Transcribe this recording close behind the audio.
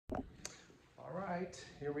right,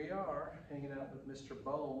 here we are, hanging out with Mr.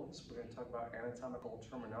 Bones. We're going to talk about anatomical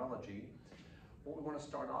terminology. What we want to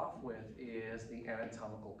start off with is the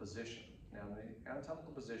anatomical position. Now, the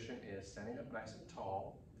anatomical position is standing up nice and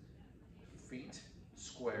tall, feet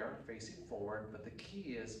square, facing forward, but the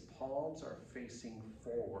key is palms are facing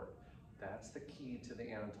forward. That's the key to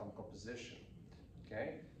the anatomical position,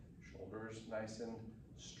 okay? Shoulders nice and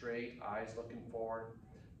straight, eyes looking forward.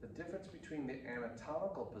 The difference between the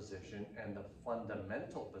anatomical position and the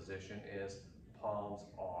fundamental position is palms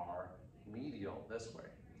are medial this way.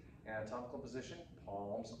 Anatomical position,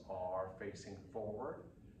 palms are facing forward.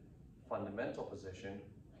 Fundamental position,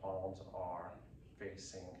 palms are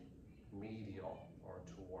facing medial or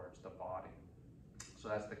towards the body. So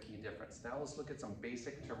that's the key difference. Now let's look at some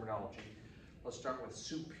basic terminology. Let's start with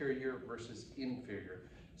superior versus inferior.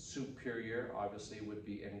 Superior obviously would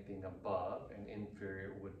be anything above and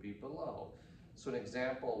inferior would be below. So an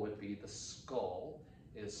example would be the skull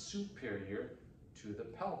is superior to the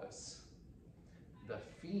pelvis. The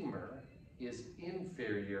femur is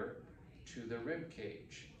inferior to the rib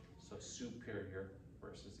cage. So superior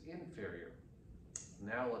versus inferior.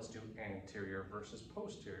 Now let's do anterior versus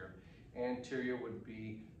posterior. Anterior would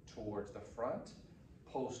be towards the front,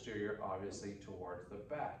 posterior obviously towards the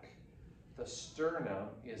back. The sternum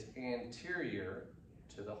is anterior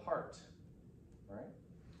to the heart, right?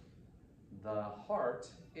 The heart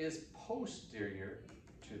is posterior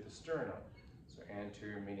to the sternum. So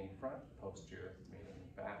anterior meaning front, posterior meaning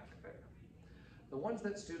back there. The ones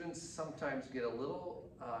that students sometimes get a little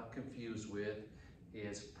confused with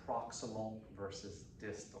is proximal versus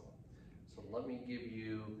distal. So let me give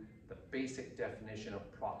you the basic definition of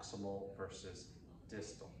proximal versus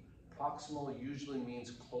distal. Proximal usually means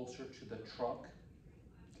closer to the trunk,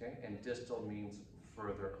 okay, and distal means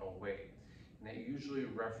further away. And it usually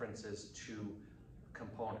references two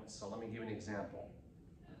components. So let me give you an example.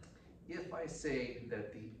 If I say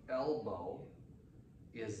that the elbow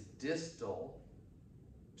is distal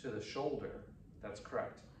to the shoulder, that's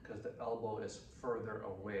correct, because the elbow is further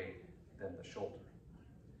away than the shoulder.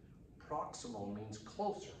 Proximal means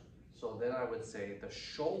closer. So then I would say the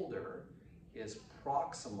shoulder is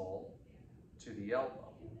proximal to the elbow,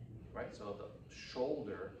 right? So the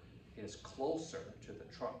shoulder is closer to the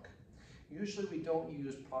trunk. Usually we don't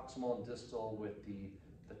use proximal and distal with the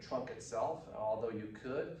trunk itself, although you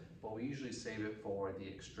could, but we usually save it for the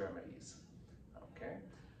extremities, okay?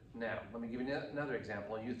 Now, let me give you another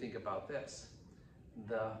example. You think about this.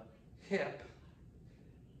 The hip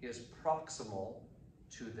is proximal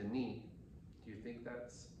to the knee. Do you think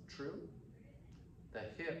that's true? The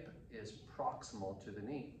hip is proximal to the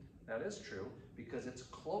knee. That is true because it's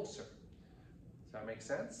closer. Does that make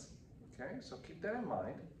sense? Okay, so keep that in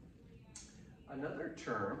mind. Another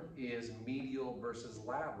term is medial versus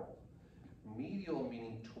lateral. Medial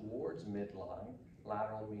meaning towards midline,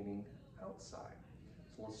 lateral meaning outside.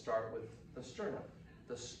 So let's start with the sternum.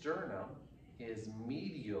 The sternum is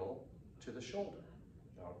medial to the shoulder.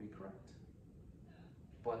 That would be correct.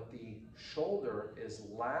 But the shoulder is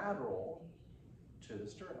lateral to the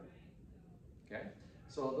sternum, okay?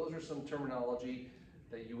 So those are some terminology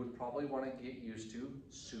that you would probably want to get used to.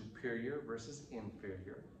 Superior versus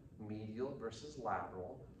inferior, medial versus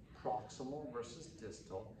lateral, proximal versus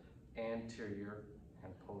distal, anterior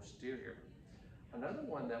and posterior. Another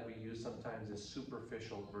one that we use sometimes is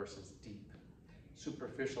superficial versus deep.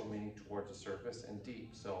 Superficial meaning towards the surface and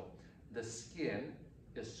deep. So the skin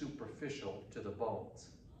is superficial to the bones,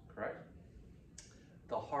 correct?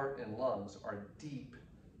 The heart and lungs are deep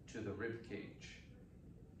to the rib cage.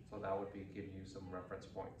 So that would be give you some reference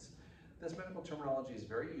points. This medical terminology is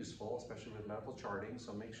very useful, especially with medical charting,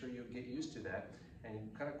 so make sure you get used to that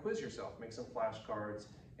and kind of quiz yourself, make some flashcards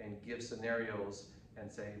and give scenarios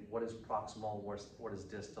and say what is proximal, what is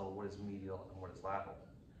distal, what is medial, and what is lateral.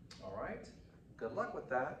 All right, good luck with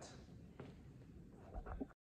that.